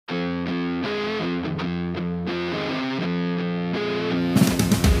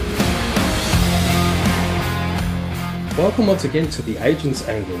Welcome once again to The Agent's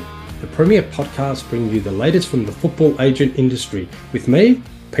Angle, the premier podcast bringing you the latest from the football agent industry, with me,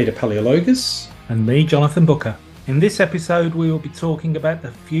 Peter Paleologus. And me, Jonathan Booker. In this episode, we will be talking about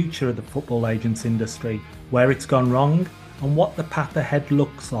the future of the football agents industry, where it's gone wrong, and what the path ahead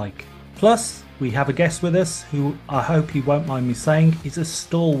looks like. Plus, we have a guest with us who I hope he won't mind me saying is a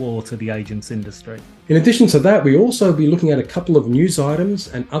stalwart of the agents industry. In addition to that, we also be looking at a couple of news items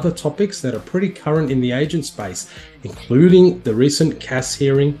and other topics that are pretty current in the agent space, including the recent CAS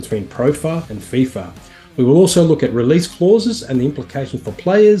hearing between PROFAA and FIFA. We will also look at release clauses and the implications for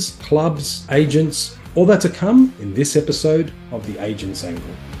players, clubs, agents, all that to come in this episode of The Agent's Angle.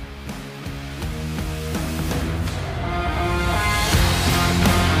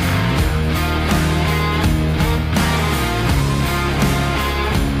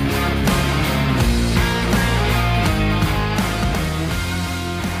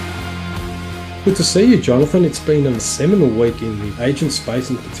 Good to see you, Jonathan. It's been a seminal week in the agent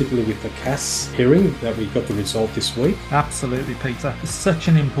space, and particularly with the CAS hearing that we got the result this week. Absolutely, Peter. It's such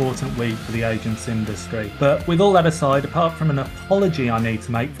an important week for the agents industry. But with all that aside, apart from an apology I need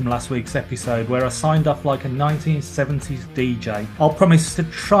to make from last week's episode where I signed off like a 1970s DJ, I'll promise to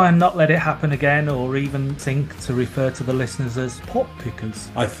try and not let it happen again, or even think to refer to the listeners as pop pickers.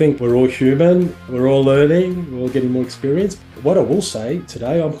 I think we're all human, we're all learning, we're all getting more experience. What I will say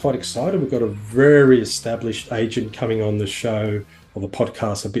today, I'm quite excited. We've got a very established agent coming on the show or the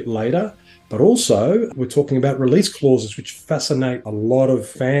podcast a bit later. But also, we're talking about release clauses, which fascinate a lot of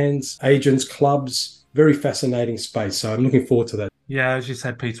fans, agents, clubs. Very fascinating space. So I'm looking forward to that. Yeah, as you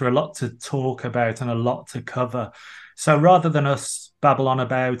said, Peter, a lot to talk about and a lot to cover. So rather than us babble on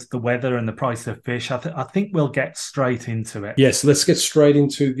about the weather and the price of fish, I think we'll get straight into it. Yes, let's get straight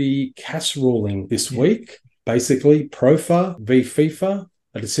into the CAS ruling this week. Basically, PROFAA v FIFA,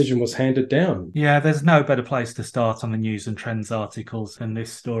 a decision was handed down. Yeah, there's no better place to start on the news and trends articles than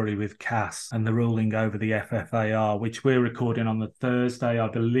this story with CAS and the ruling over the FFAR, which we're recording on the Thursday. I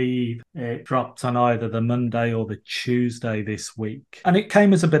believe it dropped on either the Monday or the Tuesday this week. And it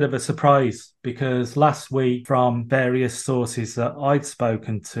came as a bit of a surprise because last week, from various sources that I'd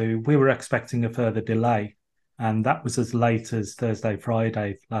spoken to, we were expecting a further delay. And that was as late as Thursday,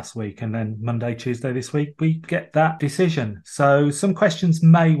 Friday last week. And then Monday, Tuesday this week, we get that decision. So some questions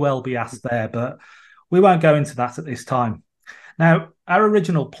may well be asked there, but we won't go into that at this time. Now, our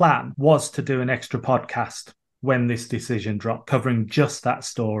original plan was to do an extra podcast when this decision dropped, covering just that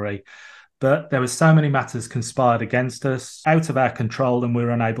story. But there were so many matters conspired against us, out of our control, and we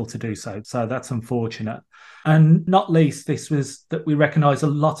were unable to do so. So that's unfortunate. And not least, this was that we recognise a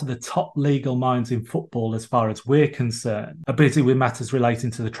lot of the top legal minds in football, as far as we're concerned, are busy with matters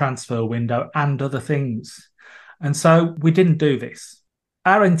relating to the transfer window and other things. And so we didn't do this.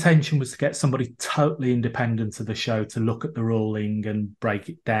 Our intention was to get somebody totally independent of the show to look at the ruling and break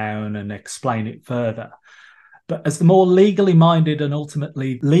it down and explain it further. But as the more legally minded and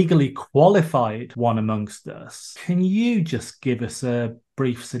ultimately legally qualified one amongst us, can you just give us a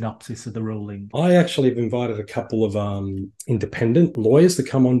brief synopsis of the ruling? I actually have invited a couple of independent lawyers to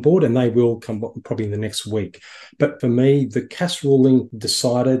come on board, and they will come probably in the next week. But for me, the CAS ruling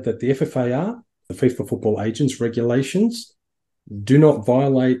decided that the FFAR, the FIFA Football Agents Regulations, do not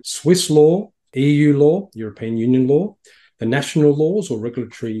violate Swiss law, EU law, European Union law, the national laws or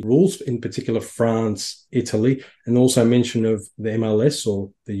regulatory rules, in particular France, Italy, and also mention of the MLS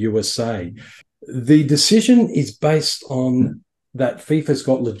or the USA. The decision is based on that FIFA's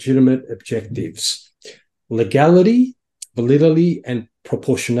got legitimate objectives: legality, validity, and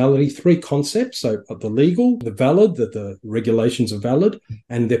proportionality, three concepts. So the legal, the valid, that the regulations are valid,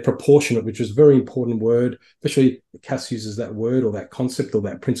 and they're proportionate, which is a very important word, especially CAS uses that word or that concept or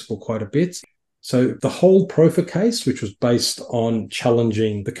that principle quite a bit. So the whole PROFAA case, which was based on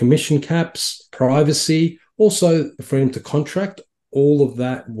challenging the commission caps, privacy, also the freedom to contract, all of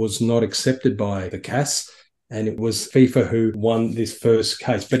that was not accepted by the CAS, and it was FIFA who won this first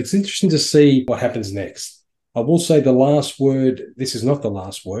case. But it's interesting to see what happens next. I will say the last word, this is not the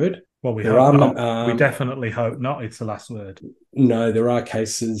last word. Well, we hope not. We definitely hope not. It's the last word. No, there are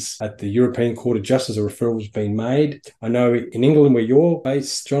cases at the European Court of Justice, a referral has been made. I know in England, where you're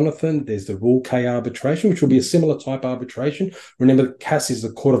based, Jonathan, there's the Rule K arbitration, which will be a similar type arbitration. Remember, CAS is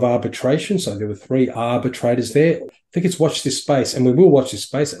the Court of Arbitration, so there were three arbitrators there. I think it's watch this space, and we will watch this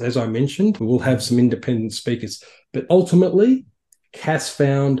space. As I mentioned, we will have some independent speakers. But ultimately, CAS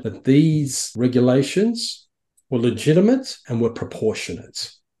found that these regulations were legitimate and were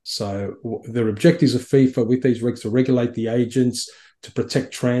proportionate. So the objectives of FIFA with these regs to regulate the agents, to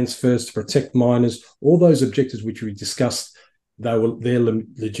protect transfers, to protect minors, all those objectives which we discussed They were their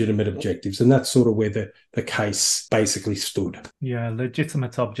legitimate objectives. And that's sort of where the case basically stood. Yeah,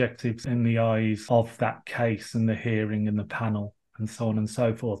 legitimate objectives in the eyes of that case and the hearing and the panel and so on and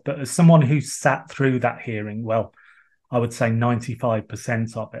so forth. But as someone who sat through that hearing, well, I would say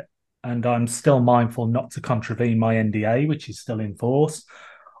 95% of it. And I'm still mindful not to contravene my NDA, which is still in force,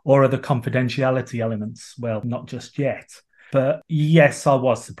 or other confidentiality elements. Well, not just yet. But yes, I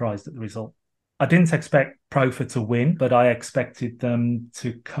was surprised at the result. I didn't expect PROFAA to win, but I expected them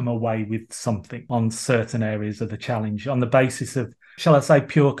to come away with something on certain areas of the challenge on the basis of, shall I say,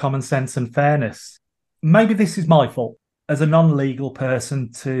 pure common sense and fairness. Maybe this is my fault as a non-legal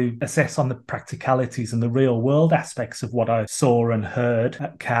person to assess on the practicalities and the real world aspects of what I saw and heard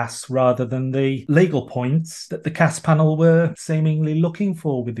at CAS rather than the legal points that the CAS panel were seemingly looking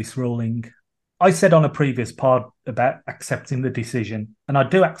for with this ruling. I said on a previous pod about accepting the decision, and I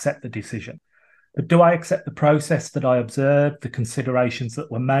do accept the decision. But do I accept the process that I observed, the considerations that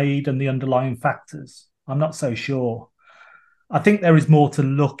were made, and the underlying factors? I'm not so sure. I think there is more to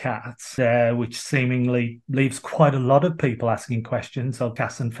look at there, which seemingly leaves quite a lot of people asking questions of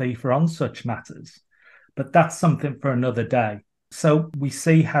CAS and FIFA on such matters. But that's something for another day. So we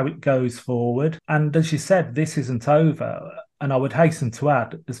see how it goes forward. And as you said, this isn't over. And I would hasten to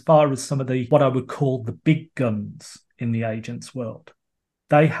add, as far as some of the what I would call the big guns in the agents world,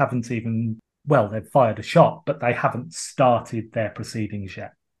 they haven't even... Well, they've fired a shot, but they haven't started their proceedings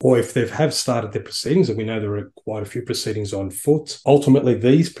yet. Or if they have started their proceedings, and we know there are quite a few proceedings on foot, ultimately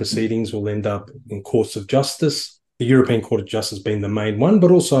these proceedings will end up in courts of justice. The European Court of Justice being the main one,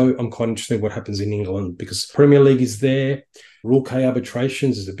 but also I'm quite interested in what happens in England because Premier League is there. Rule K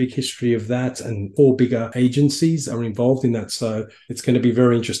arbitrations, there's a big history of that, and 4 bigger agencies are involved in that. So it's going to be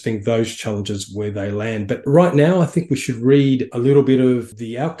very interesting, those challenges, where they land. But right now, I think we should read a little bit of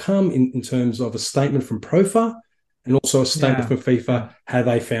the outcome in terms of a statement from PROFAA and also a statement from FIFA, how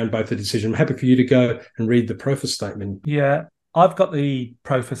they found both the decision. I'm happy for you to go and read the PROFAA statement. Yeah. I've got the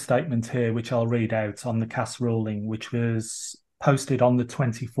PROFAA statement here, which I'll read out on the CAS ruling, which was posted on the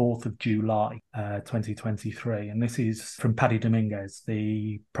 24th of July, 2023. And this is from Paddy Dominguez,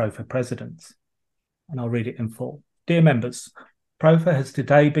 the PROFAA president. And I'll read it in full. Dear members, PROFAA has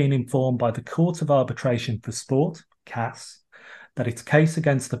today been informed by the Court of Arbitration for Sport, CAS, that its case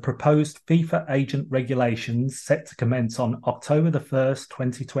against the proposed FIFA Agent Regulations set to commence on October the 1st,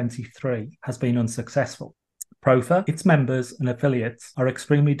 2023, has been unsuccessful. PROFAA, its members and affiliates are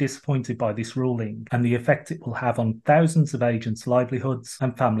extremely disappointed by this ruling and the effect it will have on thousands of agents' livelihoods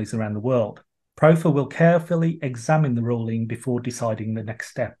and families around the world. PROFAA will carefully examine the ruling before deciding the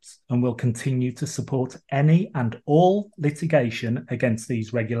next steps and will continue to support any and all litigation against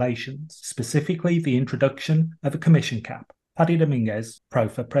these regulations, specifically the introduction of a commission cap. Paddy Dominguez,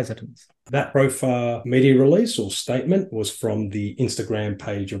 PROFAA president. That PROFAA media release or statement was from the Instagram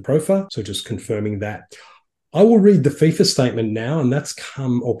page of PROFAA, so just confirming that. I will read the FIFA statement now, and that's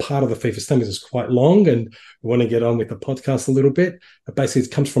part of the FIFA statement is quite long, and we want to get on with the podcast a little bit. But basically,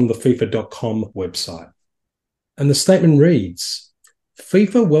 it comes from the FIFA.com website. And the statement reads,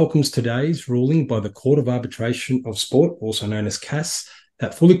 FIFA welcomes today's ruling by the Court of Arbitration of Sport, also known as CAS,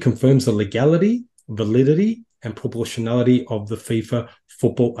 that fully confirms the legality, validity, and proportionality of the FIFA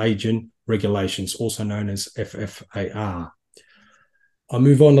Football Agent Regulations, also known as FFAR. I'll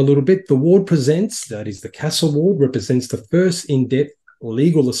move on a little bit. The award presents, that is the CAS Award, represents the first in-depth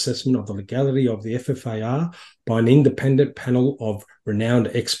legal assessment of the legality of the FFAR by an independent panel of renowned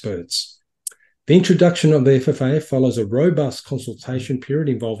experts. The introduction of the FFAR follows a robust consultation period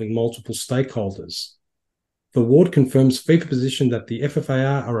involving multiple stakeholders. The award confirms FIFA's position that the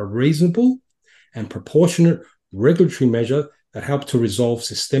FFAR are a reasonable and proportionate regulatory measure that help to resolve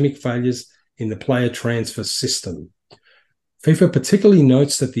systemic failures in the player transfer system. FIFA particularly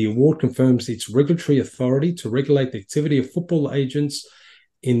notes that the award confirms its regulatory authority to regulate the activity of football agents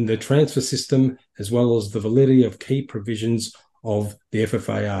in the transfer system, as well as the validity of key provisions of the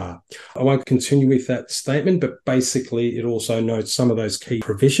FFAR. I won't continue with that statement, but basically it also notes some of those key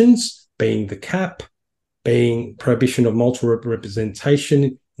provisions, being the cap, being prohibition of multiple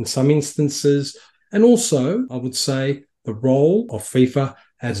representation in some instances, and also, I would say, the role of FIFA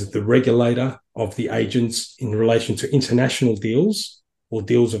as the regulator of the agents in relation to international deals or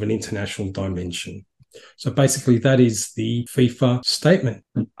deals of an international dimension. So basically, that is the FIFA statement.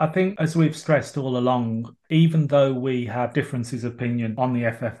 I think, as we've stressed all along, even though we have differences of opinion on the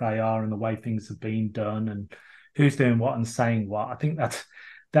FFAR and the way things have been done and who's doing what and saying what, I think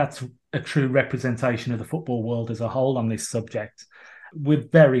that's a true representation of the football world as a whole on this subject. We're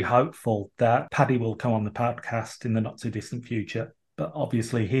very hopeful that Paddy will come on the podcast in the not too distant future. But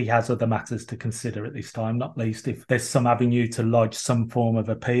obviously he has other matters to consider at this time, not least if there's some avenue to lodge some form of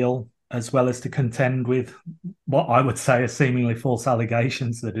appeal, as well as to contend with what I would say are seemingly false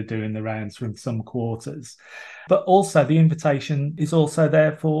allegations that are doing the rounds from some quarters. But also the invitation is also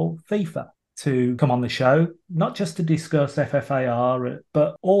there for FIFA to come on the show, not just to discuss FFAR,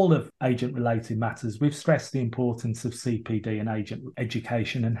 but all of agent-related matters. We've stressed the importance of CPD and agent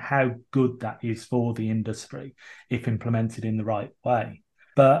education and how good that is for the industry if implemented in the right way.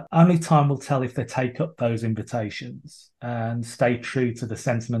 But only time will tell if they take up those invitations and stay true to the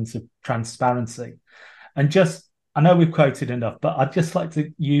sentiments of transparency. And just, I know we've quoted enough, but I'd just like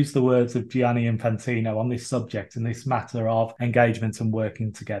to use the words of Gianni Infantino on this subject and this matter of engagement and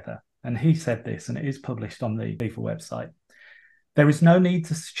working together. And he said this, and it is published on the FIFA website. There is no need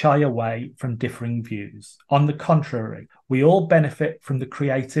to shy away from differing views. On the contrary, we all benefit from the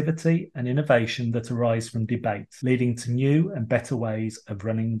creativity and innovation that arise from debate, leading to new and better ways of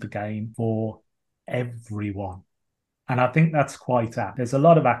running the game for everyone. And I think that's quite apt. There's a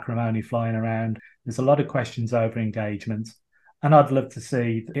lot of acrimony flying around. There's a lot of questions over engagement. And I'd love to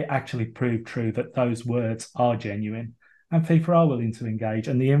see it actually prove true that those words are genuine and FIFA are willing to engage.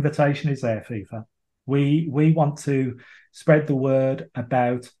 And the invitation is there, FIFA. We want to spread the word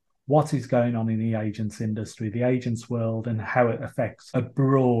about what is going on in the agents industry, the agents world, and how it affects a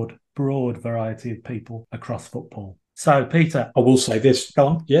broad variety of people across football. So, Peter. I will say this. Go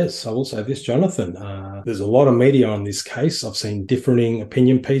on. Yes, I will say this, Jonathan. There's a lot of media on this case. I've seen differing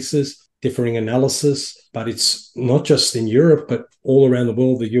opinion pieces, differing analysis, but it's not just in Europe, but all around the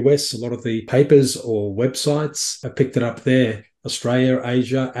world, the US, a lot of the papers or websites have picked it up there. Australia,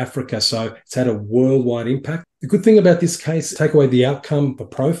 Asia, Africa. So it's had a worldwide impact. The good thing about this case, take away the outcome for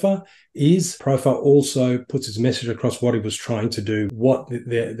PROFAA, is PROFAA also puts its message across what it was trying to do, what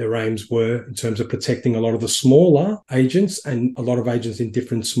their aims were in terms of protecting a lot of the smaller agents and a lot of agents in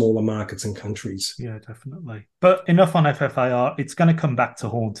different smaller markets and countries. Yeah, definitely. But enough on FFAR. It's going to come back to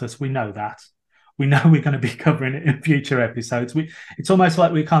haunt us. We know that. We know we're going to be covering it in future episodes. It's almost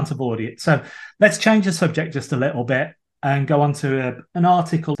like we can't avoid it. So let's change the subject just a little bit and go on to an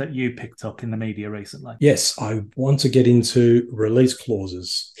article that you picked up in the media recently. Yes, I want to get into release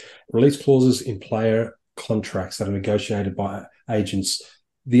clauses. Release clauses in player contracts that are negotiated by agents.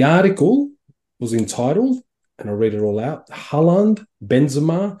 The article was entitled, and I'll read it all out, Haaland,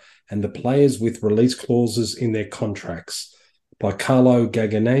 Benzema, and the players with release clauses in their contracts, by Carlo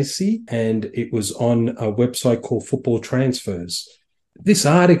Gaganesi, and it was on a website called Football Transfers. This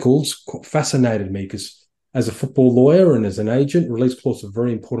article fascinated me because as a football lawyer and as an agent, release clause is a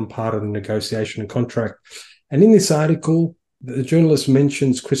very important part of the negotiation and contract. And in this article, the journalist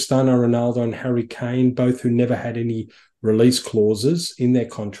mentions Cristiano Ronaldo and Harry Kane, both who never had any release clauses in their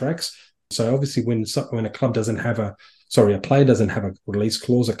contracts. So obviously when a player doesn't have a release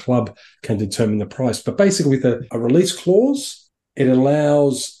clause, a club can determine the price. But basically with a release clause, it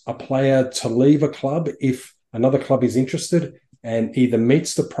allows a player to leave a club if another club is interested and either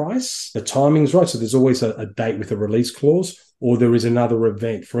meets the price, the timing's right, so there's always a date with a release clause, or there is another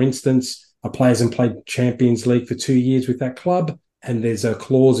event. For instance, a player hasn't played Champions League for 2 years with that club, and there's a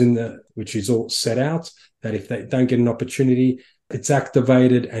clause which is all set out that if they don't get an opportunity, it's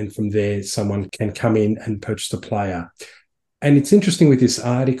activated, and from there, someone can come in and purchase the player. And it's interesting with this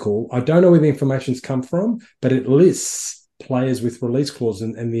article, I don't know where the information's come from, but it lists players with release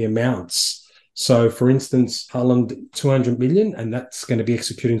clauses and the amounts. So, for instance, Haaland, 200 million, and that's going to be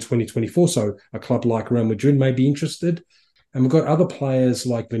executed in 2024. So a club like Real Madrid may be interested. And we've got other players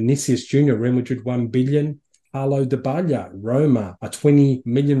like Vinicius Jr., Real Madrid, 1 billion. Paulo Dybala, Roma, a 20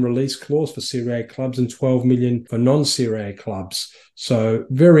 million release clause for Serie A clubs and 12 million for non-Serie A clubs. So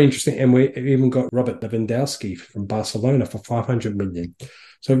very interesting. And we even got Robert Lewandowski from Barcelona for 500 million.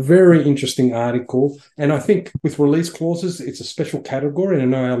 So very interesting article. And I think with release clauses, it's a special category.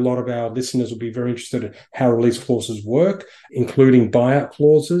 And I know a lot of our listeners will be very interested in how release clauses work, including buyout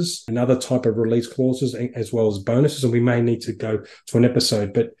clauses and other type of release clauses, as well as bonuses. And we may need to go to an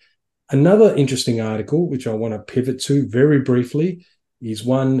episode. But another interesting article, which I want to pivot to very briefly, is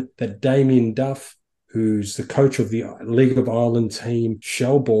one that Damien Duff, who's the coach of the League of Ireland team,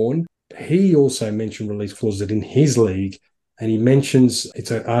 Shelbourne, he also mentioned release clauses in his league. And he mentions,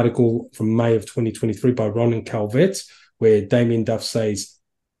 it's an article from May of 2023 by Ronan Calvet, where Damien Duff says,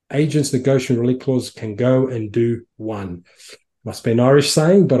 agents negotiating release clause can go and do one. Must be an Irish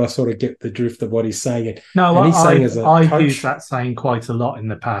saying, but I sort of get the drift of what he's saying. No, and he's saying I've used that saying quite a lot in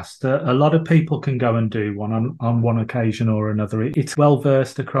the past. A lot of people can go and do one on one occasion or another. It's well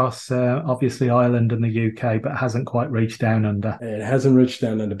versed across, obviously, Ireland and the UK, but hasn't quite reached down under. It hasn't reached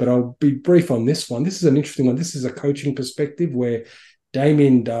down under, but I'll be brief on this one. This is an interesting one. This is a coaching perspective where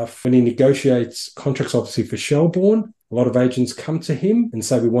Damien Duff, when he negotiates contracts, obviously for Shelbourne, a lot of agents come to him and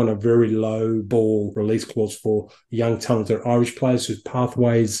say, we want a very low ball release clause for young, talented Irish players whose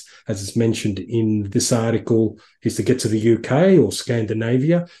pathways, as is mentioned in this article, is to get to the UK or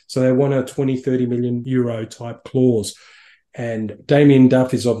Scandinavia. So they want a 20, 30 million euro type clause. And Damien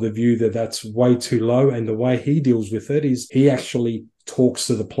Duff is of the view that that's way too low. And the way he deals with it is he actually talks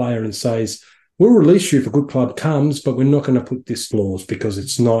to the player and says, we'll release you if a good club comes, but we're not going to put this clause because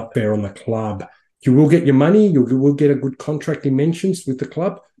it's not fair on the club. You will get your money, you will get a good contract, he mentions, with the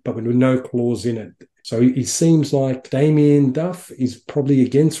club, but with no clause in it. So it seems like Damien Duff is probably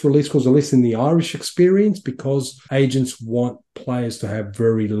against release clause, at least in the Irish experience, because agents want players to have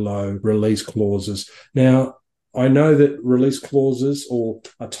very low release clauses. Now, I know that release clauses, or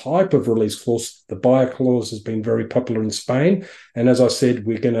a type of release clause, the buyer clause, has been very popular in Spain. And as I said,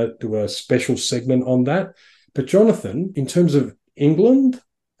 we're going to do a special segment on that. But Jonathan, in terms of England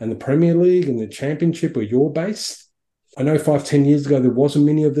and the Premier League and the Championship where you're based, I know 5-10 years ago there wasn't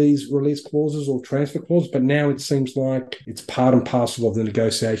many of these release clauses or transfer clauses, but now it seems like it's part and parcel of the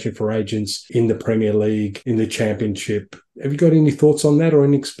negotiation for agents in the Premier League, in the Championship. Have you got any thoughts on that, or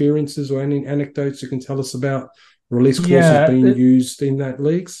any experiences or any anecdotes you can tell us about release clauses being used in that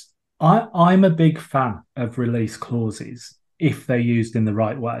leagues? I'm a big fan of release clauses if they're used in the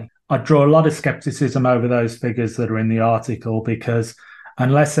right way. I draw a lot of skepticism over those figures that are in the article, because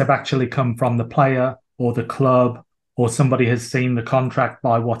unless they've actually come from the player or the club, or somebody has seen the contract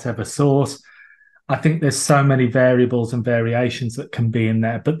by whatever source, I think there's so many variables and variations that can be in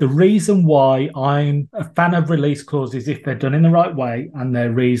there. But the reason why I'm a fan of release clauses, if they're done in the right way and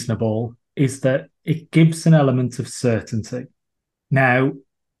they're reasonable, is that it gives an element of certainty. Now,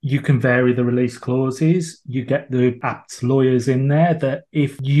 you can vary the release clauses. You get the apt lawyers in there that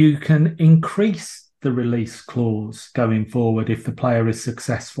if you can increase the release clause going forward, if the player is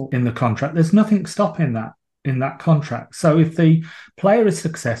successful in the contract, there's nothing stopping that in that contract. So if the player is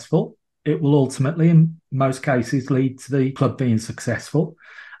successful, it will ultimately, in most cases, lead to the club being successful.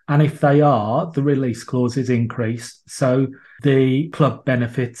 And if they are, the release clause is increased, so the club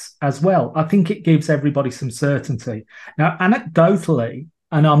benefits as well. I think it gives everybody some certainty. Now, anecdotally,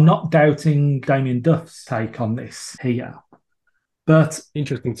 and I'm not doubting Damien Duff's take on this here, but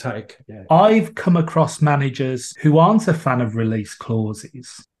interesting take. Yeah. I've come across managers who aren't a fan of release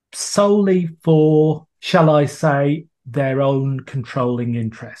clauses solely for, shall I say, their own controlling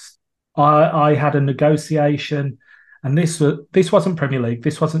interest. I had a negotiation, and this wasn't Premier League,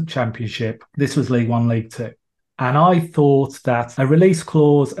 this wasn't Championship, this was League One, League Two. And I thought that a release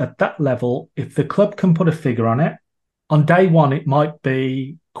clause at that level, if the club can put a figure on it, on day one, it might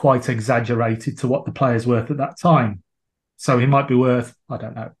be quite exaggerated to what the player's worth at that time. So he might be worth, I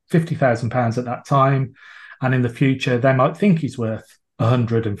don't know, £50,000 at that time. And in the future, they might think he's worth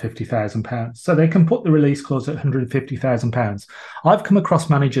 £150,000. So they can put the release clause at £150,000. I've come across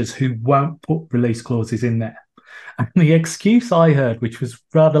managers who won't put release clauses in there. And the excuse I heard, which was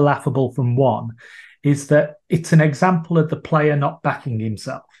rather laughable from one, is that it's an example of the player not backing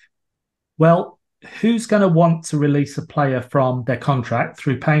himself. Well, who's going to want to release a player from their contract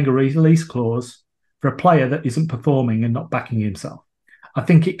through paying a release clause for a player that isn't performing and not backing himself? I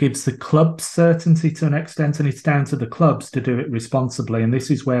think it gives the club certainty to an extent, and it's down to the clubs to do it responsibly. And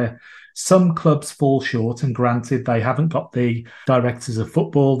this is where some clubs fall short, and granted, they haven't got the directors of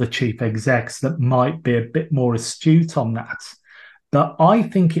football, the chief execs that might be a bit more astute on that. But I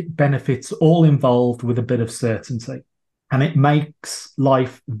think it benefits all involved with a bit of certainty. And it makes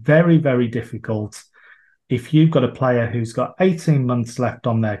life very, very difficult if you've got a player who's got 18 months left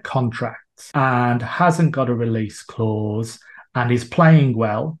on their contract and hasn't got a release clause and is playing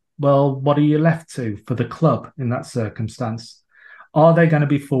well. Well, what are you left to for the club in that circumstance? Are they going to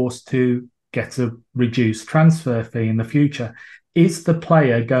be forced to get a reduced transfer fee in the future? Is the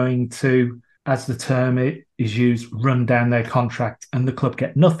player going to, as the term is used, run down their contract and the club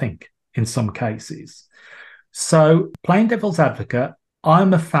get nothing in some cases? So, playing devil's advocate,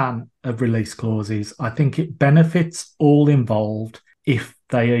 I'm a fan of release clauses. I think it benefits all involved if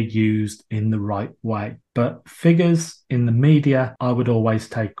they are used in the right way. But figures in the media, I would always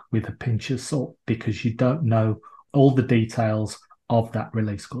take with a pinch of salt, because you don't know all the details of that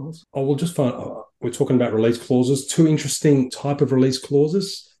release clause. Oh, we'll just find, we're talking about release clauses. Two interesting type of release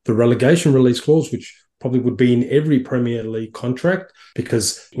clauses. The relegation release clause, which probably would be in every Premier League contract,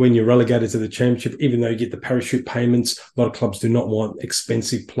 because when you're relegated to the Championship, even though you get the parachute payments, a lot of clubs do not want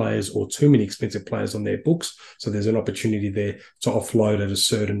expensive players or too many expensive players on their books. So there's an opportunity there to offload at a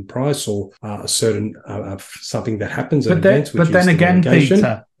certain price or a certain something that happens at events. But then again,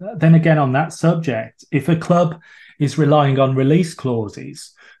 Peter, then again on that subject, if a club is relying on release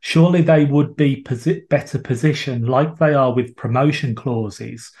clauses, surely they would be better positioned, like they are with promotion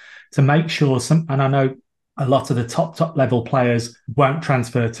clauses, to make sure and I know a lot of the top level players won't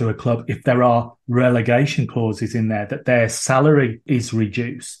transfer to a club if there are relegation clauses in there, that their salary is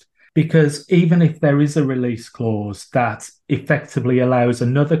reduced. Because even if there is a release clause that effectively allows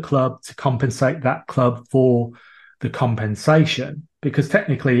another club to compensate that club for the compensation, because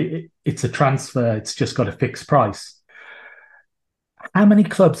technically it's a transfer, it's just got a fixed price. How many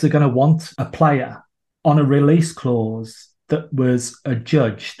clubs are going to want a player on a release clause that was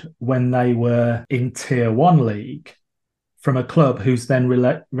adjudged when they were in Tier 1 league from a club who's then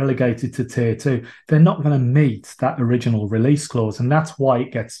relegated to Tier 2? They're not going to meet that original release clause. And that's why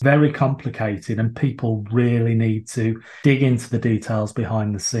it gets very complicated, and people really need to dig into the details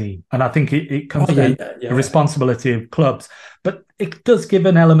behind the scene. And I think it comes down to the responsibility of clubs, but it does give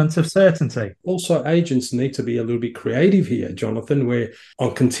an element of certainty. Also, agents need to be a little bit creative here, Jonathan, where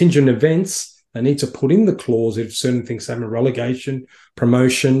on contingent events, they need to put in the clause if certain things happen: relegation,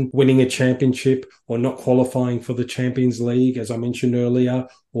 promotion, winning a championship, or not qualifying for the Champions League, as I mentioned earlier,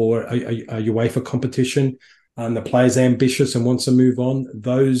 or a UEFA competition, and the player's ambitious and wants to move on.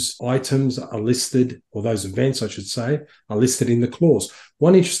 Those items are listed, or those events, I should say, are listed in the clause.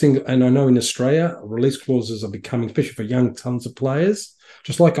 One interesting, and I know in Australia, release clauses are becoming, especially for young tons of players,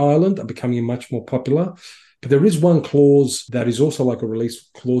 just like Ireland, are becoming much more popular. But there is one clause that is also like a release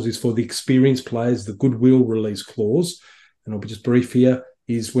clause, is for the experienced players, the goodwill release clause. And I'll be just brief here,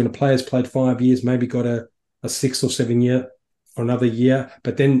 is when a player's played 5 years, maybe got a 6 or 7 year or another year,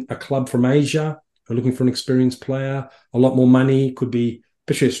 but then a club from Asia are looking for an experienced player, a lot more money, could be,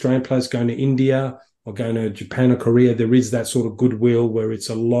 especially Australian players going to India or going to Japan or Korea. There is that sort of goodwill where it's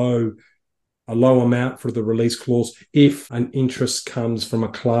a low amount for the release clause if an interest comes from a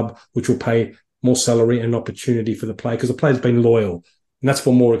club which will pay more salary and opportunity for the player, because the player's been loyal, and that's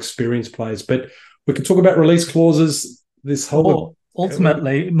for more experienced players. But we could talk about release clauses.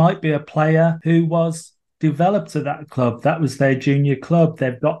 Ultimately, it might be a player who was developed at that club. That was their junior club.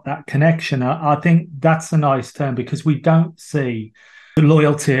 They've got that connection. I think that's a nice term, because we don't see the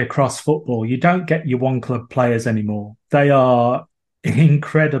loyalty across football. You don't get your one club players anymore. They are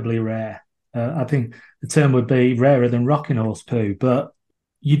incredibly rare. I think the term would be rarer than rocking horse poo, but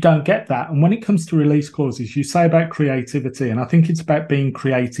you don't get that. And when it comes to release clauses, you say about creativity, and I think it's about being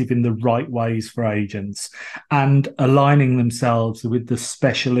creative in the right ways for agents and aligning themselves with the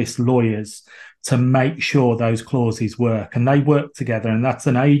specialist lawyers to make sure those clauses work, and they work together. And that's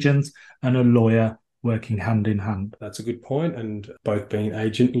an agent and a lawyer working hand in hand. That's a good point. And both being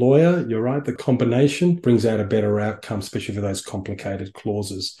agent, lawyer, you're right, the combination brings out a better outcome, especially for those complicated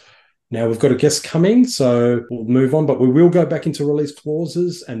clauses. Now, we've got a guest coming, so we'll move on, but we will go back into release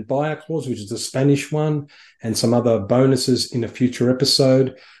clauses and buyer clause, which is the Spanish one, and some other bonuses in a future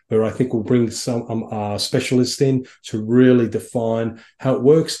episode, where I think we'll bring some specialists in to really define how it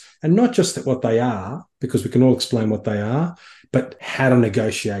works, and not just what they are, because we can all explain what they are, but how to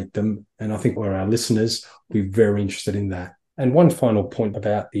negotiate them. And I think where our listeners will be very interested in that. And one final point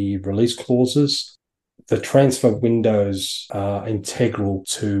about the release clauses: the transfer windows are integral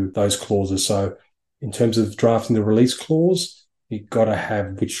to those clauses. So in terms of drafting the release clause, you've got to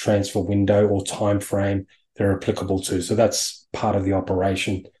have which transfer window or time frame they're applicable to. So that's part of the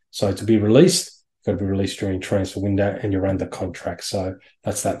operation. So to be released, you've got to be released during transfer window and you're under contract. So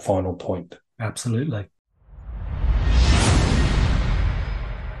that's that final point. Absolutely.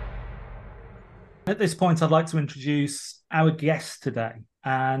 At this point, I'd like to introduce our guest today.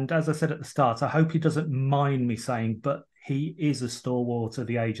 And as I said at the start, I hope he doesn't mind me saying, but he is a stalwart of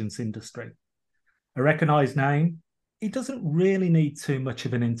the agents industry. A recognised name. He doesn't really need too much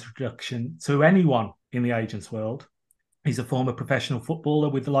of an introduction to anyone in the agents world. He's a former professional footballer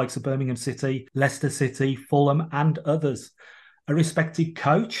with the likes of Birmingham City, Leicester City, Fulham, and others. A respected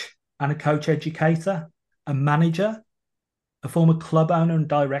coach and a coach educator, a manager, a former club owner and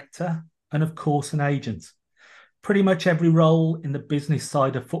director, and of course, an agent. Pretty much every role in the business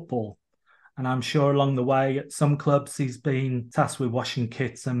side of football. And I'm sure along the way at some clubs, he's been tasked with washing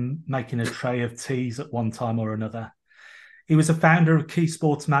kits and making a tray of teas at one time or another. He was a founder of Key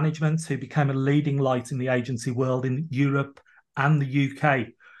Sports Management, who became a leading light in the agency world in Europe and the UK,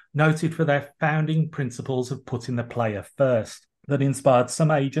 noted for their founding principles of putting the player first, that inspired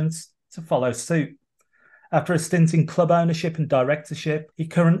some agents to follow suit. After a stint in club ownership and directorship, he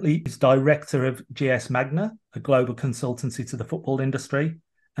currently is director of GS Magna, a global consultancy to the football industry,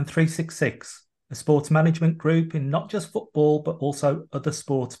 and 366, a sports management group in not just football, but also other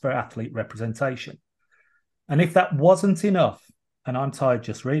sports for athlete representation. And if that wasn't enough, and I'm tired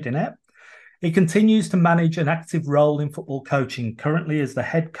just reading it, He continues to manage an active role in football coaching, currently as the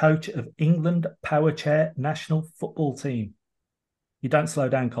head coach of England Power Chair national football team. You don't slow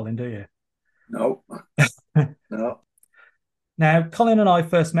down, Colin, do you? No, no. Now, Colin and I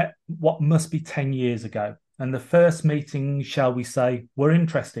first met what must be 10 years ago. And the first meeting, shall we say, were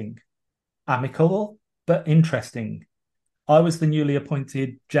interesting. Amicable, but interesting. I was the newly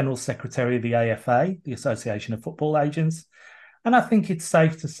appointed General Secretary of the AFA, the Association of Football Agents. And I think it's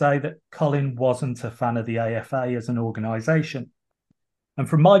safe to say that Colin wasn't a fan of the AFA as an organisation. And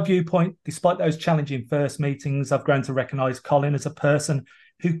from my viewpoint, despite those challenging first meetings, I've grown to recognise Colin as a person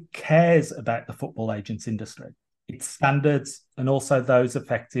who cares about the football agents industry, its standards, and also those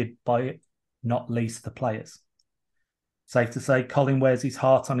affected by it, not least the players. Safe to say, Colin wears his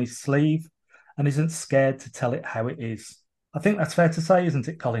heart on his sleeve and isn't scared to tell it how it is. I think that's fair to say, isn't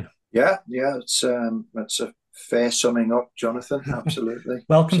it, Colin? Yeah, that's a fair summing up, Jonathan. Absolutely.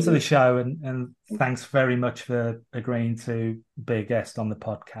 Welcome Absolutely. to the show, and thanks very much for agreeing to be a guest on the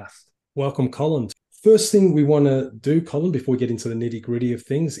podcast. Welcome, Colin. First thing we want to do, Colin, before we get into the nitty-gritty of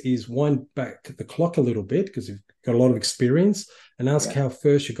things, is wind back the clock a little bit, because you've got a lot of experience, and ask how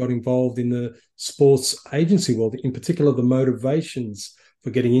first you got involved in the sports agency world, in particular the motivations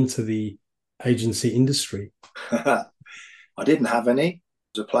for getting into the agency industry. I didn't have any.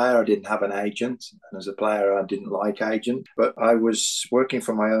 As a player, I didn't have an agent. And as a player, I didn't like agent. But I was working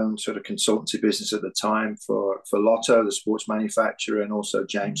for my own sort of consultancy business at the time for Lotto, the sports manufacturer, and also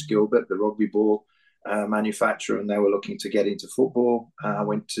James Gilbert, the rugby ball manufacturer. And they were looking to get into football. I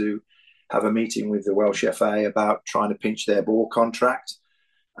went to have a meeting with the Welsh FA about trying to pinch their ball contract.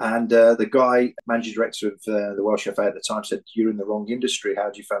 And the guy, managing director of the Welsh FA at the time, said, "You're in the wrong industry. How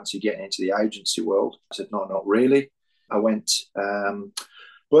do you fancy getting into the agency world?" I said, "No, not really." I went...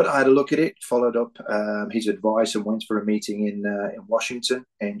 But I had a look at it, followed up his advice, and went for a meeting in Washington,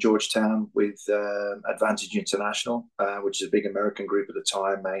 in Georgetown, with Advantage International, which is a big American group at the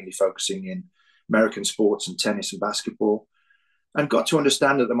time, mainly focusing in American sports and tennis and basketball, and got to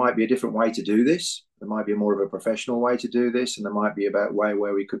understand that there might be a different way to do this. There might be more of a professional way to do this, and there might be a way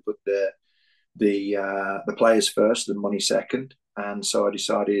where we could put the players first and money second. And so I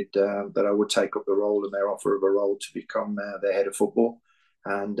decided that I would take up the role and their offer of a role to become their head of football.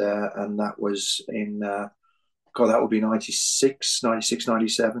 And that was in, that would be 96,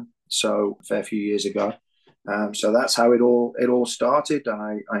 97. So a fair few years ago. So that's how it all started.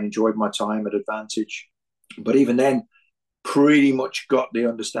 I enjoyed my time at Advantage. But even then, pretty much got the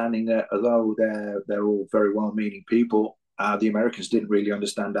understanding that although they're all very well-meaning people, the Americans didn't really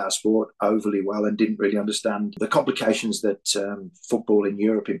understand our sport overly well and didn't really understand the complications that football in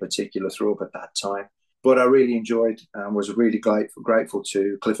Europe in particular threw up at that time. But I really enjoyed and was really grateful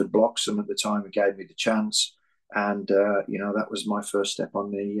to Clifford Bloxham at the time, who gave me the chance. And, that was my first step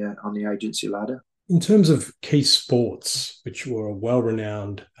on the agency ladder. In terms of Key Sports, which were a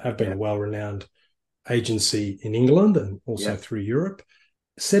well-renowned agency in England and also through Europe,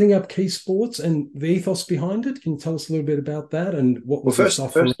 setting up Key Sports and the ethos behind it, can you tell us a little bit about that and what was its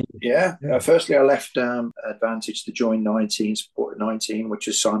offering? Firstly, I left Advantage to join 19, which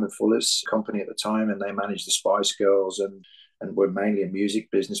is Simon Fuller's company at the time, and they managed the Spice Girls and were mainly a music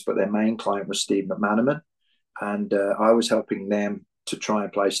business, but their main client was Steve McManaman, and I was helping them to try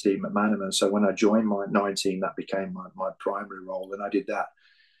and play Steve McManaman. So when I joined my 19, that became my primary role, and I did that.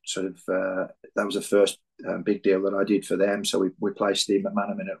 That was the first big deal that I did for them. So we placed Steve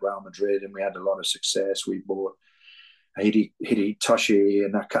McManaman at Real Madrid, and we had a lot of success. We bought Hidetoshi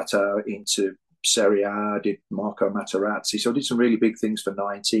and Nakata into Serie A, did Marco Materazzi. So I did some really big things for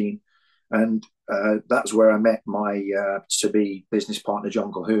 19. And that's where I met my to-be business partner,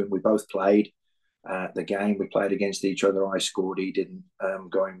 John Calhoun. We both played the game. We played against each other. I scored, he didn't.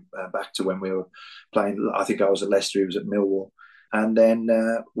 Going back to when we were playing, I think I was at Leicester, he was at Millwall. And then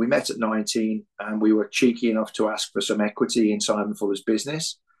we met at 19, and we were cheeky enough to ask for some equity in Simon Fuller's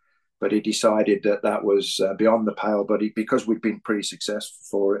business. But he decided that was beyond the pale. But because we'd been pretty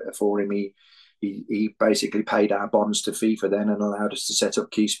successful for him, he basically paid our bonds to FIFA then and allowed us to set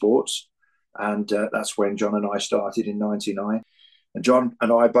up Key Sports. And that's when John and I started in 99. And John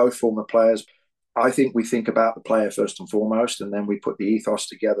and I, both former players, I think we think about the player first and foremost, and then we put the ethos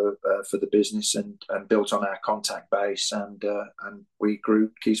together for the business and built on our contact base, and we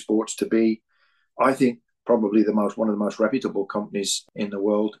grew Key Sports to be, I think, probably one of the most reputable companies in the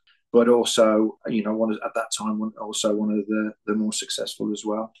world, but also, at that time, also one of the more successful as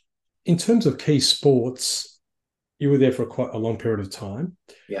well. In terms of Key Sports, you were there for quite a long period of time.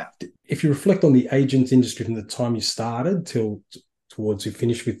 Yeah. If you reflect on the agent industry from the time you started towards you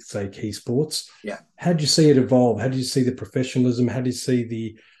finish with, say, Key Sports, how did you see it evolve? How did you see the professionalism? How did you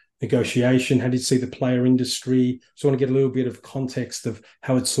see negotiation? How did you see the player industry? So I want to get a little bit of context of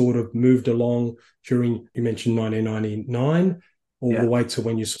how it sort of moved along during, you mentioned 1999, all the way to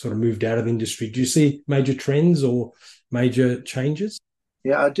when you sort of moved out of the industry. Do you see major trends or major changes?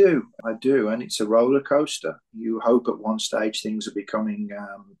 Yeah, I do. And it's a roller coaster. You hope at one stage things are becoming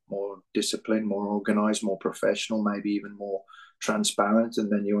more disciplined, more organized, more professional, maybe even more transparent.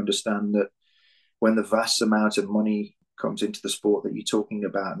 And then you understand that when the vast amount of money comes into the sport that you're talking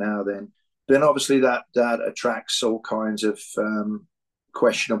about now, then obviously that attracts all kinds of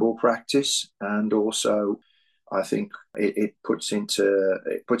questionable practice. And also, I think it puts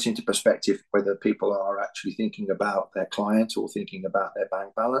into perspective whether people are actually thinking about their client or thinking about their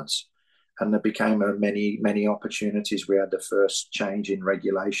bank balance. And there became many opportunities. We had the first change in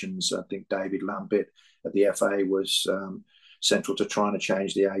regulations. I think David Lambert at the FA was central to trying to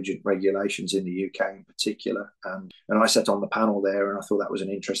change the agent regulations in the UK in particular. And I sat on the panel there, and I thought that was an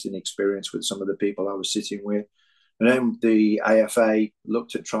interesting experience with some of the people I was sitting with. And then the AFA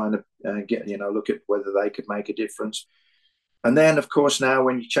looked at trying to look at whether they could make a difference. And then, of course, now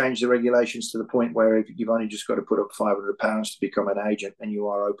when you change the regulations to the point where you've only just got to put up £500 to become an agent, and you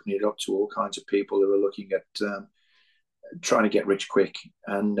are opening it up to all kinds of people who are looking at trying to get rich quick.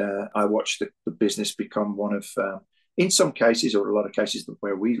 And I watched the business become one of, in some cases, or a lot of cases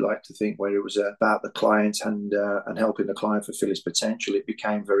where we like to think where it was about the client and helping the client fulfill his potential, it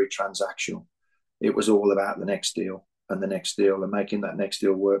became very transactional. It was all about the next deal and the next deal and making that next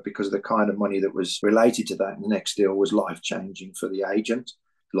deal work, because the kind of money that was related to that next deal was life-changing for the agent,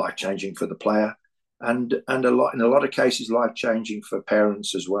 life-changing for the player, and in a lot of cases, life-changing for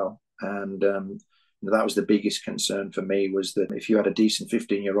parents as well. And that was the biggest concern for me, was that if you had a decent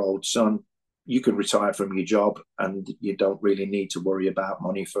 15-year-old son, you could retire from your job and you don't really need to worry about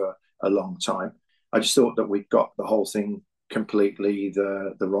money for a long time. I just thought that we'd got the whole thing completely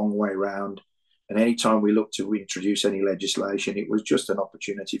the wrong way around. And anytime we looked to introduce any legislation, it was just an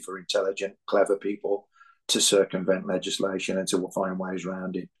opportunity for intelligent, clever people to circumvent legislation and to find ways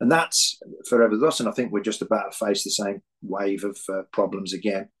around it. And that's forever thus. And I think we're just about to face the same wave of problems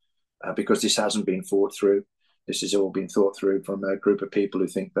again, because this hasn't been thought through. This has all been thought through from a group of people who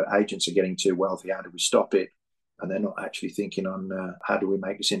think that agents are getting too wealthy. How do we stop it? And they're not actually thinking on how do we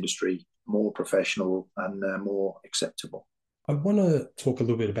make this industry more professional and more acceptable. I want to talk a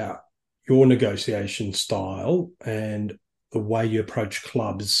little bit about your negotiation style and the way you approach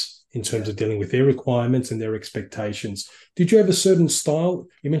clubs in terms of dealing with their requirements and their expectations. Did you have a certain style?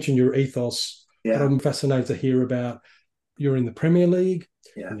 You mentioned your ethos, but I'm fascinated to hear about, you're in the Premier League,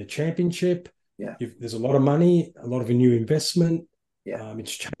 in the Championship. There's a lot of money, a lot of a new investment.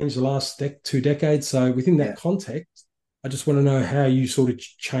 It's changed the last 2 decades. So within that context, I just want to know how you sort of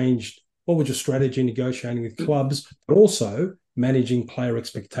changed. What was your strategy negotiating with clubs, but also managing player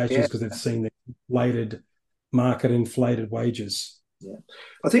expectations, because they've seen the inflated market, inflated wages?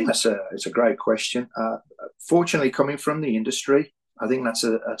 I think it's a great question. Fortunately, coming from the industry, I think that's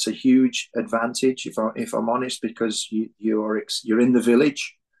a huge advantage, if I'm honest, because you're in the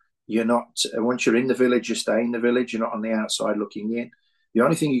village. You're not, once you're in the village, you stay in the village. You're not on the outside looking in. The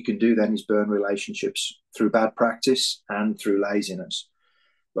only thing you can do then is burn relationships through bad practice and through laziness.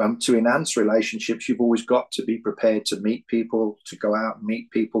 To enhance relationships, you've always got to be prepared to meet people, to go out and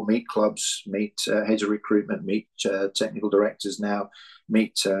meet people, meet clubs, meet heads of recruitment, meet technical directors now,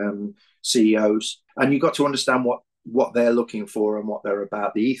 meet CEOs. And you've got to understand what they're looking for and what they're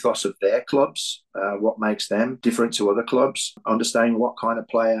about, the ethos of their clubs, what makes them different to other clubs, understanding what kind of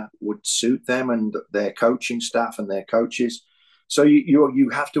player would suit them and their coaching staff and their coaches. So you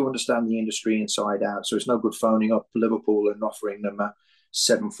have to understand the industry inside out. So it's no good phoning up Liverpool and offering them a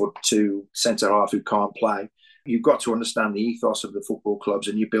 7'2" centre half who can't play. You've got to understand the ethos of the football clubs,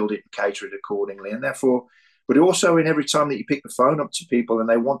 and you build it and cater it accordingly. And therefore, but also in every time that you pick the phone up to people and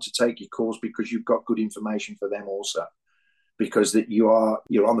they want to take your calls, because you've got good information for them also, because that you're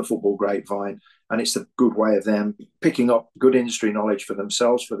on the football grapevine, and it's a good way of them picking up good industry knowledge for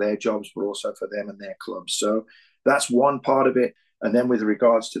themselves, for their jobs, but also for them and their clubs. So that's one part of it. And then with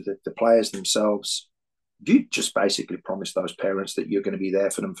regards to the players themselves, you just basically promise those parents that you're going to be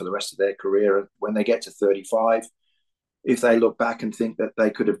there for them for the rest of their career. And when they get to 35, if they look back and think that they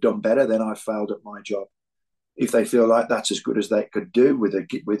could have done better, then I failed at my job. If they feel like that's as good as they could do with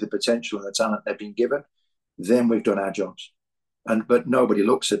the potential and the talent they've been given, then we've done our jobs. But nobody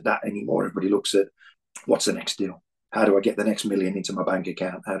looks at that anymore. Everybody looks at, what's the next deal? How do I get the next million into my bank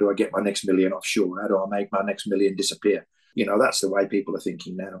account? How do I get my next million offshore? How do I make my next million disappear? That's the way people are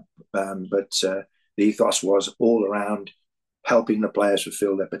thinking now. But the ethos was all around helping the players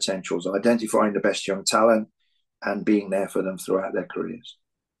fulfill their potentials, identifying the best young talent and being there for them throughout their careers.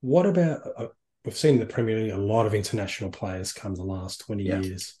 What about, we've seen in the Premier League a lot of international players come the last 20 Yeah.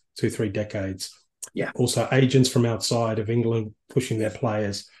 years, 3 decades. Yeah. Also agents from outside of England pushing their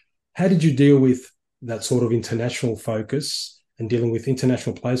players. How did you deal with that sort of international focus and dealing with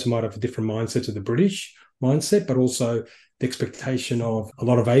international players who might have a different mindset to the British mindset, but also the expectation of a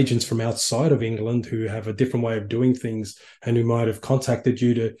lot of agents from outside of England who have a different way of doing things and who might have contacted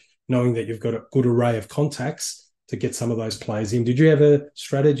you to knowing that you've got a good array of contacts to get some of those players in? Did you have a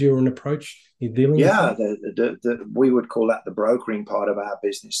strategy or an approach in dealing with that? We would call that the brokering part of our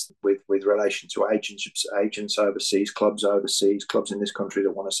business with relation to agents overseas, clubs in this country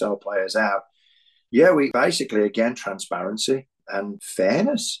that want to sell players out. Yeah, we basically, again, transparency and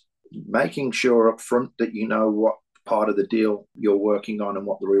fairness, making sure up front that you know what part of the deal you're working on and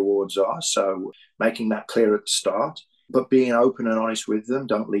what the rewards are. So making that clear at the start, but being open and honest with them.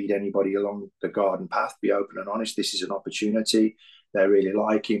 Don't lead anybody along the garden path. Be open and honest. This is an opportunity. They really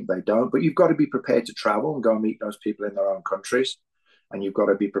like him. They don't. But you've got to be prepared to travel and go and meet those people in their own countries. And you've got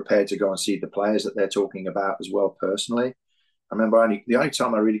to be prepared to go and see the players that they're talking about as well personally. I remember the only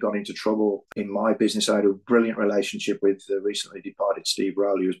time I really got into trouble in my business, I had a brilliant relationship with the recently departed Steve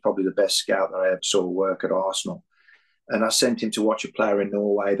Rowley, who was probably the best scout that I ever saw work at Arsenal. And I sent him to watch a player in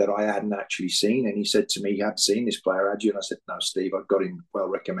Norway that I hadn't actually seen. And he said to me, "You hadn't seen this player, had you?" And I said, "No, Steve, I've got him well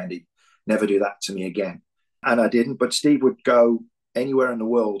recommended. Never do that to me again." And I didn't. But Steve would go anywhere in the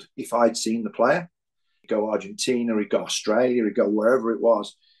world if I'd seen the player. He'd go Argentina, he'd go Australia, he'd go wherever it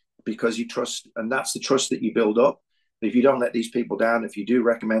was, because you trust. And that's the trust that you build up. If you don't let these people down, if you do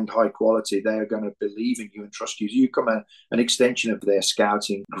recommend high quality, they're going to believe in you and trust you. You become an extension of their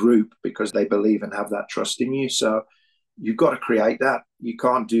scouting group because they believe and have that trust in you. So you've got to create that. You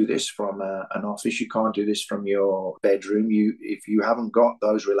can't do this from an office. You can't do this from your bedroom. If you haven't got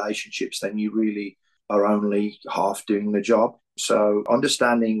those relationships, then you really are only half doing the job. So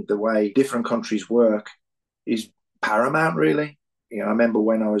understanding the way different countries work is paramount, really. I remember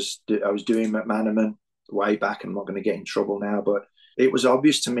when I was doing McManaman way back, and I'm not going to get in trouble now, but it was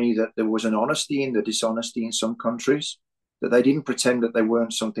obvious to me that there was an honesty in the dishonesty in some countries, that they didn't pretend that they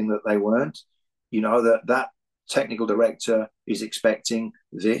weren't something that they weren't. That technical director is expecting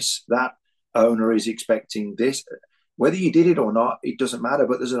this, that owner is expecting this. Whether you did it or not, it doesn't matter,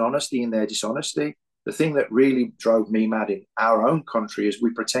 but there's an honesty in their dishonesty. The thing that really drove me mad in our own country is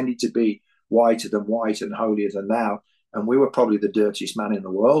we pretended to be whiter than white and holier than thou, and we were probably the dirtiest man in the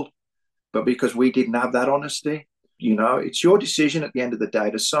world. But because we didn't have that honesty, it's your decision at the end of the day.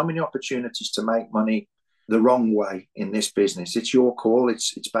 There's so many opportunities to make money the wrong way in this business. It's your call.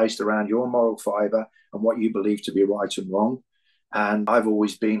 It's based around your moral fibre and what you believe to be right and wrong. And I've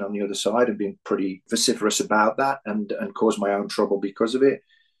always been on the other side and been pretty vociferous about that and caused my own trouble because of it.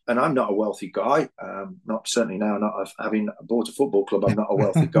 And I'm not a wealthy guy. Certainly now, not having bought a football club, I'm not a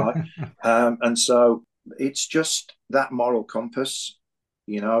wealthy guy. And so it's just that moral compass.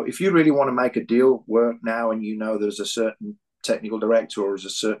 If you really want to make a deal work now, and there's a certain technical director or there's a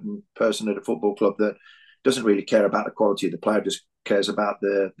certain person at a football club that doesn't really care about the quality of the player, just cares about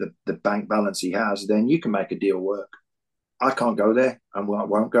the bank balance he has, then you can make a deal work. I can't go there, and I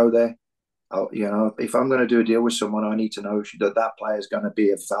won't go there. If I'm going to do a deal with someone, I need to know that player is going to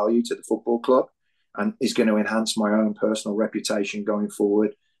be of value to the football club and is going to enhance my own personal reputation going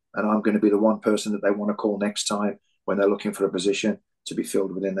forward. And I'm going to be the one person that they want to call next time when they're looking for a position to be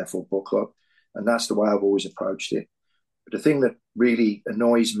filled within their football club. And that's the way I've always approached it. But the thing that really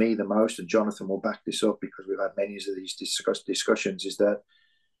annoys me the most, and Jonathan will back this up because we've had many of these discussions, is that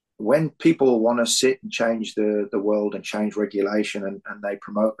when people want to sit and change the world and change regulation and they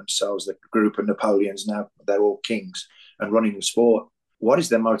promote themselves, the group of Napoleons, now they're all kings and running the sport, what is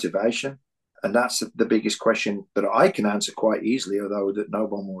their motivation? And that's the biggest question that I can answer quite easily, although that no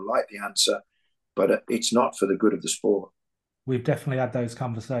one will like the answer, but it's not for the good of the sport. We've definitely had those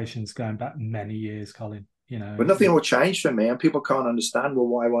conversations going back many years, Colin. But nothing will change for me, and people can't understand, well,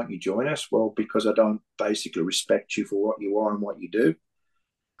 why won't you join us? Well, because I don't basically respect you for what you are and what you do.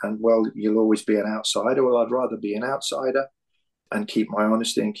 And, well, you'll always be an outsider. Well, I'd rather be an outsider and keep my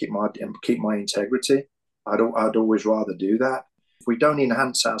honesty and keep my integrity. I'd always rather do that. If we don't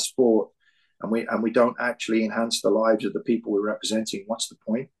enhance our sport and we don't actually enhance the lives of the people we're representing, what's the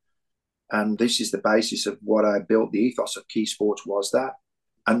point? And this is the basis of what I built. The ethos of Key Sports was that.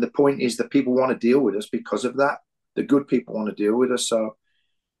 And the point is that people want to deal with us because of that. The good people want to deal with us. So,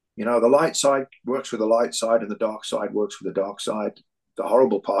 the light side works with the light side and the dark side works with the dark side. The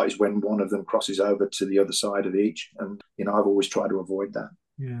horrible part is when one of them crosses over to the other side of each. And, I've always tried to avoid that.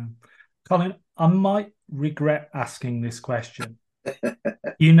 Yeah. Colin, I might regret asking this question.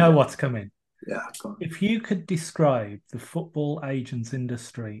 You know what's coming. Yeah. Go on. If you could describe the football agents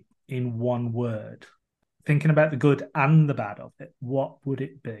industry in one word, thinking about the good and the bad of it, what would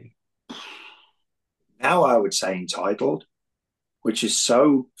it be? Now I would say entitled, which is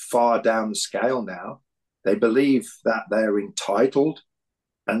so far down the scale now. They believe that they're entitled.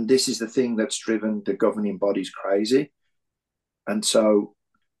 And this is the thing that's driven the governing bodies crazy. And so,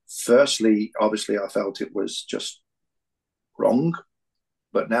 firstly, obviously, I felt it was just wrong.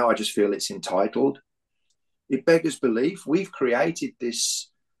 But now I just feel it's entitled. It beggars belief. We've created this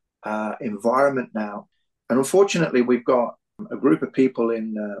environment now. And unfortunately, we've got a group of people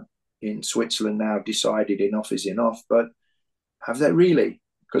in Switzerland now decided enough is enough. But have they really?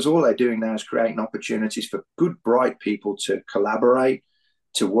 Because all they're doing now is creating opportunities for good, bright people to collaborate,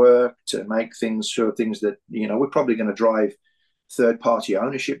 to work, to make things that, we're probably going to drive third-party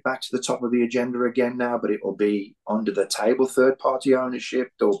ownership back to the top of the agenda again now, but it will be under the table third-party ownership.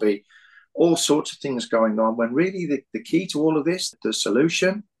 There'll be all sorts of things going on when really the key to all of this, the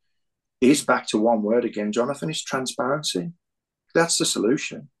solution, is back to one word again, Jonathan, is transparency. That's the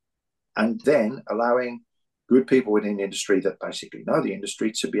solution. And then allowing good people within the industry that basically know the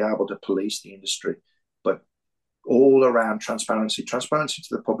industry to be able to police the industry, but all around transparency to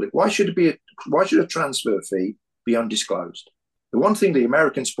the public. Why should a transfer fee be undisclosed? The one thing the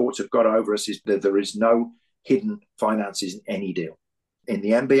American sports have got over us is that there is no hidden finances in any deal. In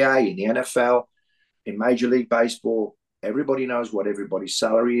the NBA, in the NFL, in Major League Baseball, everybody knows what everybody's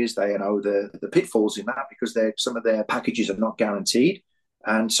salary is. They know the pitfalls in that because some of their packages are not guaranteed.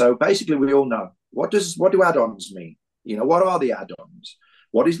 And so basically we all know what do add-ons mean? What are the add-ons?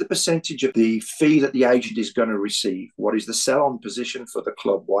 What is the percentage of the fee that the agent is going to receive? What is the sell-on position for the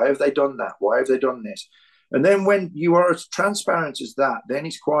club? Why have they done that? Why have they done this? And then when you are as transparent as that, then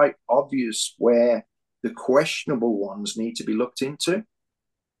it's quite obvious where the questionable ones need to be looked into.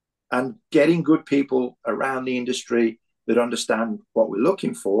 And getting good people around the industry that understand what we're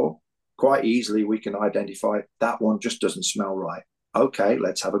looking for, quite easily we can identify that one just doesn't smell right. Okay,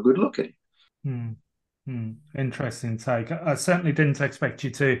 let's have a good look at it. Interesting take. I certainly didn't expect you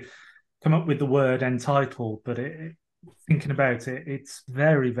to come up with the word entitled, but thinking about it, it's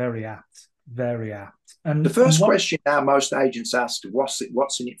very, very apt. Very apt. And the first question now most agents ask, what's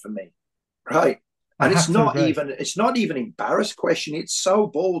in it for me? Right. And it's not even embarrassed question. It's so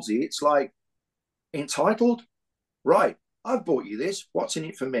ballsy. It's like, entitled, right? I've bought you this. What's in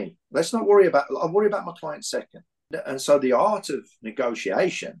it for me? Let's not worry about. I'll worry about my client second. And so the art of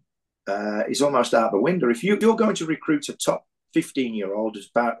negotiation is almost out the window. If you're going to recruit a top 15-year-old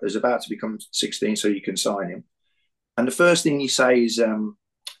who's about to become 16, so you can sign him, and the first thing you say is,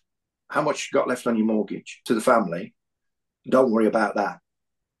 how much you got left on your mortgage to the family? Don't worry about that.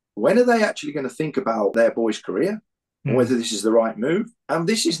 When are they actually going to think about their boy's career, or whether this is the right move? And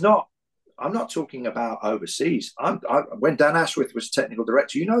this is not. I'm not talking about overseas. When Dan Ashworth was technical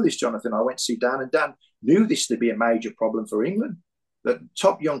director, you know this, Jonathan. I went to see Dan, and Dan knew this to be a major problem for England. That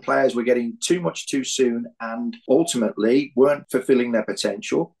top young players were getting too much too soon, and ultimately weren't fulfilling their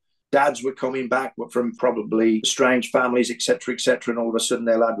potential. Dads were coming back from probably strange families, etc., and all of a sudden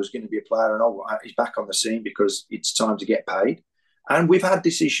their lad was going to be a player, and he's back on the scene because it's time to get paid. And we've had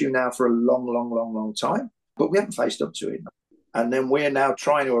this issue now for a long time, but we haven't faced up to it. And then we're now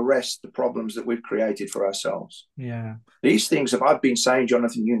trying to arrest the problems that we've created for ourselves. Yeah. These things, if I've been saying,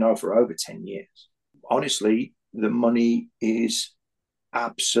 Jonathan, for over 10 years. Honestly, the money is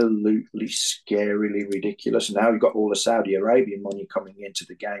absolutely scarily ridiculous. Now you've got all the Saudi Arabian money coming into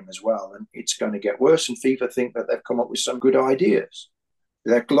the game as well, and it's going to get worse. And FIFA think that they've come up with some good ideas.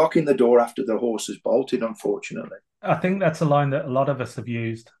 They're locking the door after the horse has bolted, unfortunately. I think that's a line that a lot of us have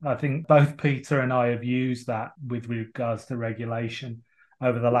used. I think both Peter and I have used that with regards to regulation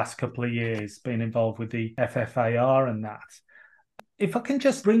over the last couple of years, being involved with the FFAR and that. If I can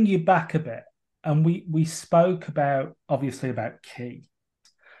just bring you back a bit, and we spoke obviously about key.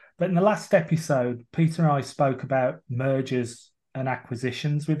 But in the last episode, Peter and I spoke about mergers and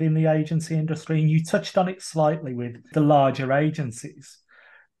acquisitions within the agency industry, and you touched on it slightly with the larger agencies.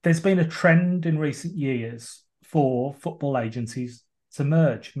 There's been a trend in recent years for football agencies to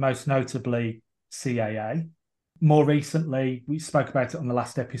merge, most notably CAA. More recently, we spoke about it on the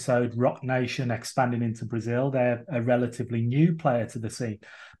last episode, Rock Nation expanding into Brazil. They're a relatively new player to the scene.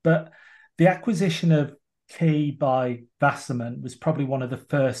 But the acquisition of Key by Wasserman was probably one of the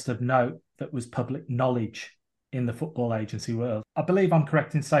first of note that was public knowledge in the football agency world. I believe I'm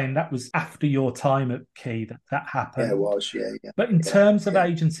correct in saying that was after your time at Key that happened. Yeah, it was, yeah. But in terms of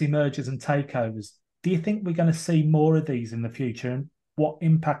agency mergers and takeovers, do you think we're going to see more of these in the future? And what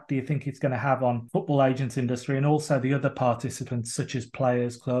impact do you think it's going to have on football agents industry and also the other participants such as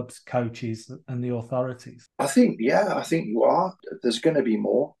players, clubs, coaches and the authorities? I think you are. There's going to be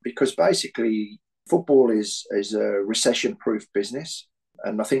more because basically football is a recession-proof business.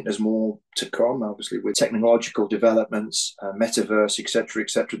 And I think there's more to come, obviously, with technological developments, metaverse, et cetera,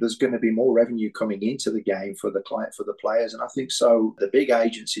 there's going to be more revenue coming into the game for the client, for the players. And I think so the big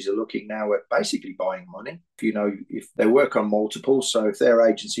agencies are looking now at basically buying money. If they work on multiples, so if their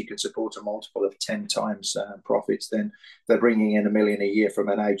agency can support a multiple of 10 times profits, then they're bringing in £1 million a year from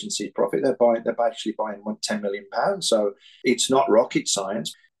an agency's profit. They're actually buying £10 million. So it's not rocket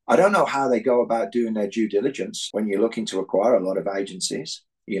science. I don't know how they go about doing their due diligence when you're looking to acquire a lot of agencies,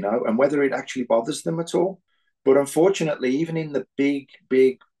 and whether it actually bothers them at all. But unfortunately, even in the big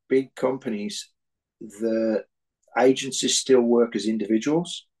companies, the agencies still work as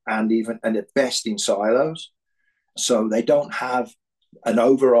individuals and at best in silos. So they don't have an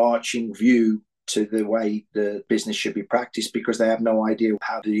overarching view to the way the business should be practiced because they have no idea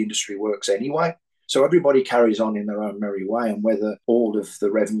how the industry works anyway. So everybody carries on in their own merry way, and whether all of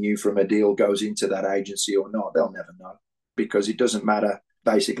the revenue from a deal goes into that agency or not, they'll never know because it doesn't matter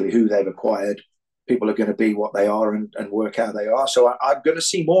basically who they've acquired. People are going to be what they are and work how they are. So I'm going to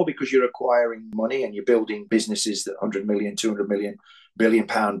see more because you're acquiring money and you're building businesses that 100 million, 200 million, £1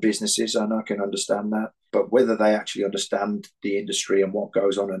 billion businesses, and I can understand that. But whether they actually understand the industry and what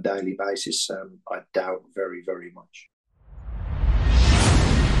goes on a daily basis, I doubt very, very much.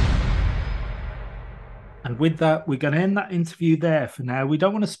 And with that, we're going to end that interview there for now. We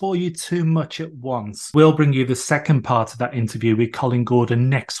don't want to spoil you too much at once. We'll bring you the second part of that interview with Colin Gordon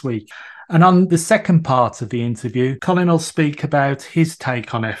next week. And on the second part of the interview, Colin will speak about his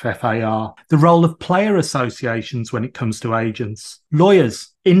take on FFAR, the role of player associations when it comes to agents, lawyers,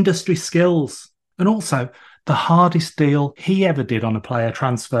 industry skills, and also the hardest deal he ever did on a player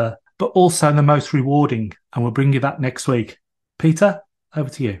transfer, but also the most rewarding. And we'll bring you that next week. Peter, over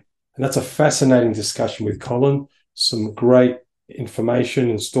to you. And that's a fascinating discussion with Colin. Some great information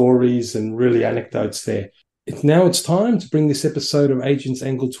and stories and really anecdotes there. It's time to bring this episode of Agents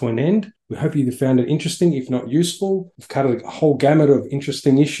Angle to an end. We hope you found it interesting, if not useful. We've covered a whole gamut of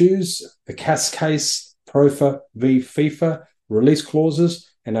interesting issues, the CAS case, PROFAA v FIFA, release clauses,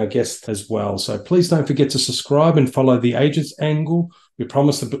 and our guests as well. So please don't forget to subscribe and follow the Agents Angle. We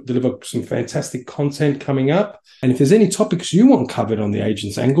promise to deliver some fantastic content coming up. And if there's any topics you want covered on the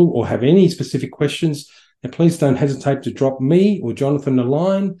Agents Angle or have any specific questions, then please don't hesitate to drop me or Jonathan a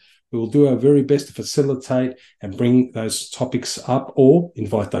line. We will do our very best to facilitate and bring those topics up or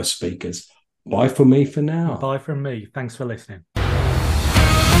invite those speakers. Bye for me for now. Bye from me. Thanks for listening.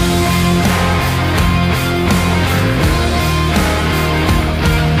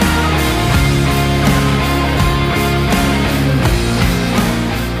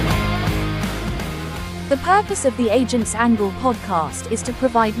 The purpose of the Agents Angle podcast is to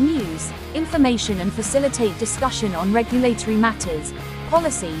provide news, information and facilitate discussion on regulatory matters,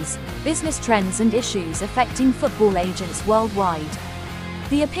 policies, business trends and issues affecting football agents worldwide.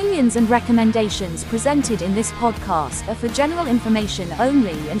 The opinions and recommendations presented in this podcast are for general information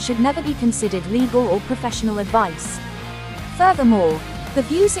only and should never be considered legal or professional advice. Furthermore, the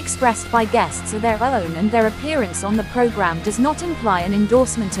views expressed by guests are their own and their appearance on the program does not imply an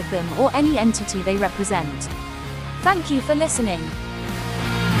endorsement of them or any entity they represent. Thank you for listening.